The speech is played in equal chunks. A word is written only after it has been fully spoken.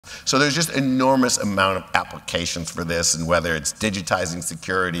So there's just enormous amount of applications for this, and whether it's digitizing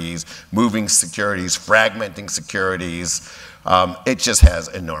securities, moving securities, fragmenting securities, it just has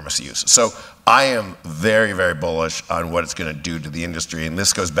enormous use. So I am very, very bullish on what it's going to do to the industry, and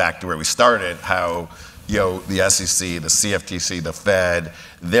this goes back to where we started, how the SEC, the CFTC, the Fed,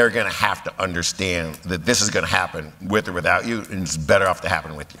 they're going to have to understand that this is going to happen with or without you, and it's better off to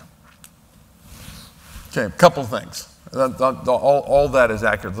happen with you. Okay, a couple things. All that is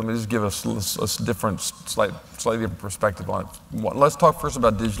accurate. Let me just give us a different, slightly different perspective on it. Let's talk first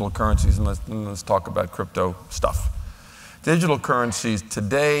about digital currencies, and let's talk about crypto stuff. Digital currencies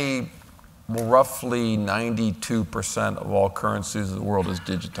today, roughly 92% of all currencies in the world is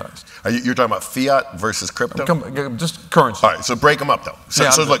digitized. You're talking about fiat versus crypto? Just currency. All right, so break them up though.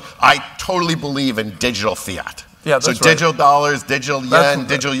 So look, I totally believe in digital fiat. Yeah, that's so digital dollars, digital yen,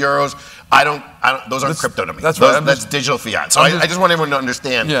 digital euros. I don't. Those aren't crypto to me. That's right. That's digital fiat. So I just want everyone to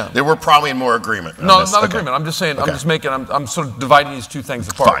understand that we're probably in more agreement. No, not agreement. I'm just saying. Okay. I'm sort of dividing these two things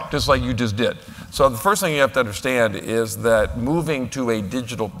apart, just like you just did. So the first thing you have to understand is that moving to a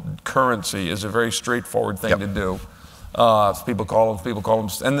digital currency is a very straightforward thing to do. People call them,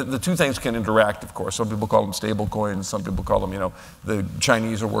 and the two things can interact, of course. Some people call them stable coins. Some people call them, the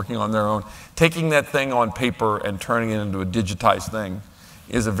Chinese are working on their own. Taking that thing on paper and turning it into a digitized thing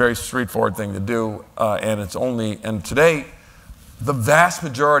is a very straightforward thing to do, and today, the vast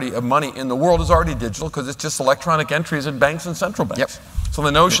majority of money in the world is already digital because it's just electronic entries in banks and central banks. So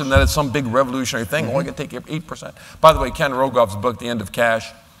the notion that it's some big revolutionary thing, I can take 8%. By the way, Ken Rogoff's book, The End of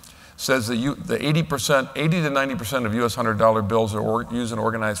Cash, says that the 80 to 90% of US $100 bills are used in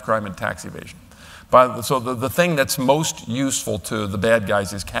organized crime and tax evasion. So the thing that's most useful to the bad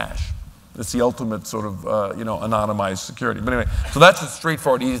guys is cash. It's the ultimate sort of anonymized security. But anyway, so that's a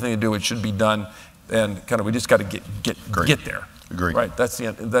straightforward, easy thing to do. It should be done, and we just got to get there. Agreed. Right. That's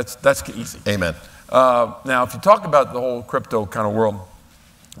easy. Amen. Now, if you talk about the whole crypto kind of world,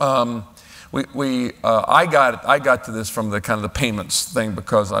 I got to this from the kind of the payments thing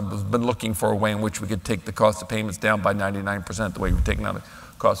because I've been looking for a way in which we could take the cost of payments down by 99%, the way we've taken down the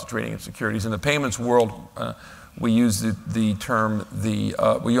cost of trading in securities. In the payments world, we use we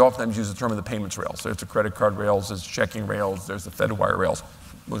oftentimes use the term of the payments rails. There's the credit card rails, there's checking rails, there's the Fedwire rails.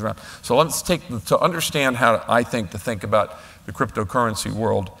 Moves around. So let's to understand how I think to think about the cryptocurrency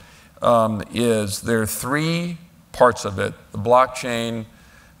world is there are three parts of it: the blockchain,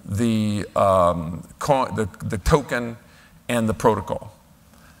 the token, and the protocol.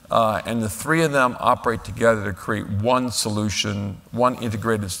 And the three of them operate together to create one solution, one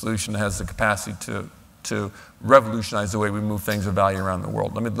integrated solution that has the capacity to revolutionize the way we move things of value around the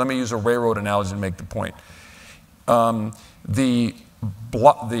world. Let me use a railroad analogy to make the point. The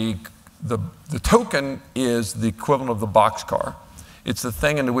token is the equivalent of the boxcar. It's the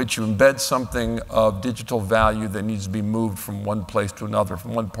thing into which you embed something of digital value that needs to be moved from one place to another,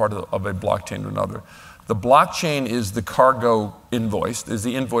 from one part of a blockchain to another. The blockchain is the cargo invoice, is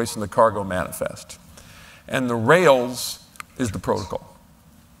the invoice in the cargo manifest. And the rails is the protocol.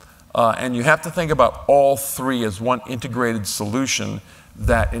 And you have to think about all three as one integrated solution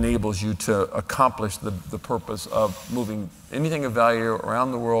that enables you to accomplish the purpose of moving anything of value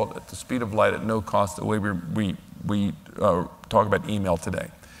around the world at the speed of light at no cost, the way we talk about email today.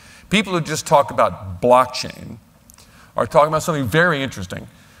 People who just talk about blockchain are talking about something very interesting,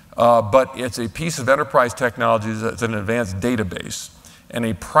 but it's a piece of enterprise technology that's an advanced database, and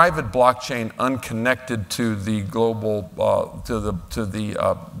a private blockchain unconnected to the global, to the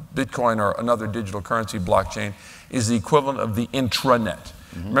Bitcoin or another digital currency blockchain is the equivalent of the intranet.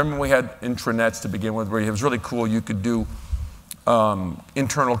 Remember when we had intranets to begin with, where it was really cool, you could do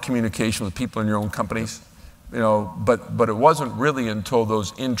internal communication with people in your own companies? But it wasn't really until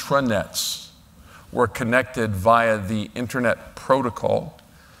those intranets were connected via the internet protocol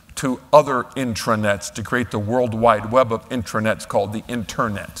to other intranets to create the World Wide Web of intranets called the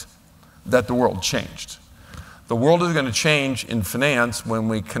internet that the world changed. The world is going to change in finance when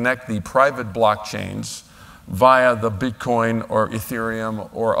we connect the private blockchains via the Bitcoin or Ethereum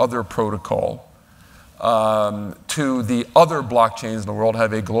or other protocol to the other blockchains in the world,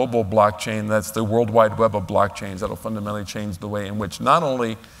 have a global blockchain that's the World Wide Web of blockchains that'll fundamentally change the way in which not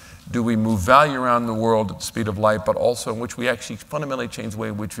only do we move value around the world at the speed of light, but also in which we actually fundamentally change the way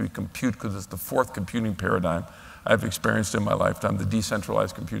in which we compute, because it's the fourth computing paradigm I've experienced in my lifetime, the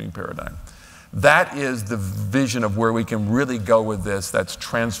decentralized computing paradigm. That is the vision of where we can really go with this that's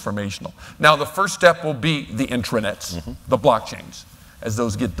transformational. Now, the first step will be the intranets, the blockchains, as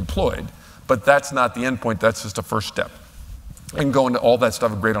those get deployed. But that's not the end point, that's just a first step. I can go into all that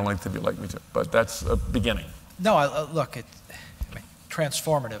stuff at greater length if you'd like me to, but that's a beginning. No, look,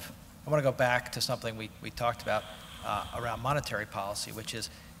 transformative, I want to go back to something we talked about around monetary policy, which is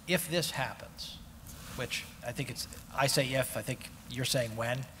if this happens, which I think I say if, I think you're saying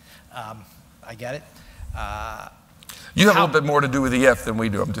when. I get it. You have a little bit more to do with the if than we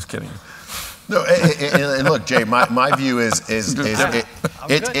do. I'm just kidding. No, and look, Jay, my view is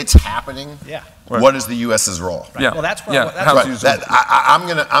it's happening. Yeah. Right. What is the U.S.'s role? Right. Yeah. Well, that's where I'm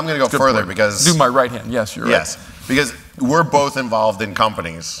gonna go further because do my right hand. Yes, you're right. Yes, because we're both involved in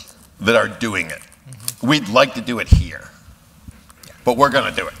companies that are doing it. We'd like to do it here, but we're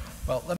gonna do it. Well,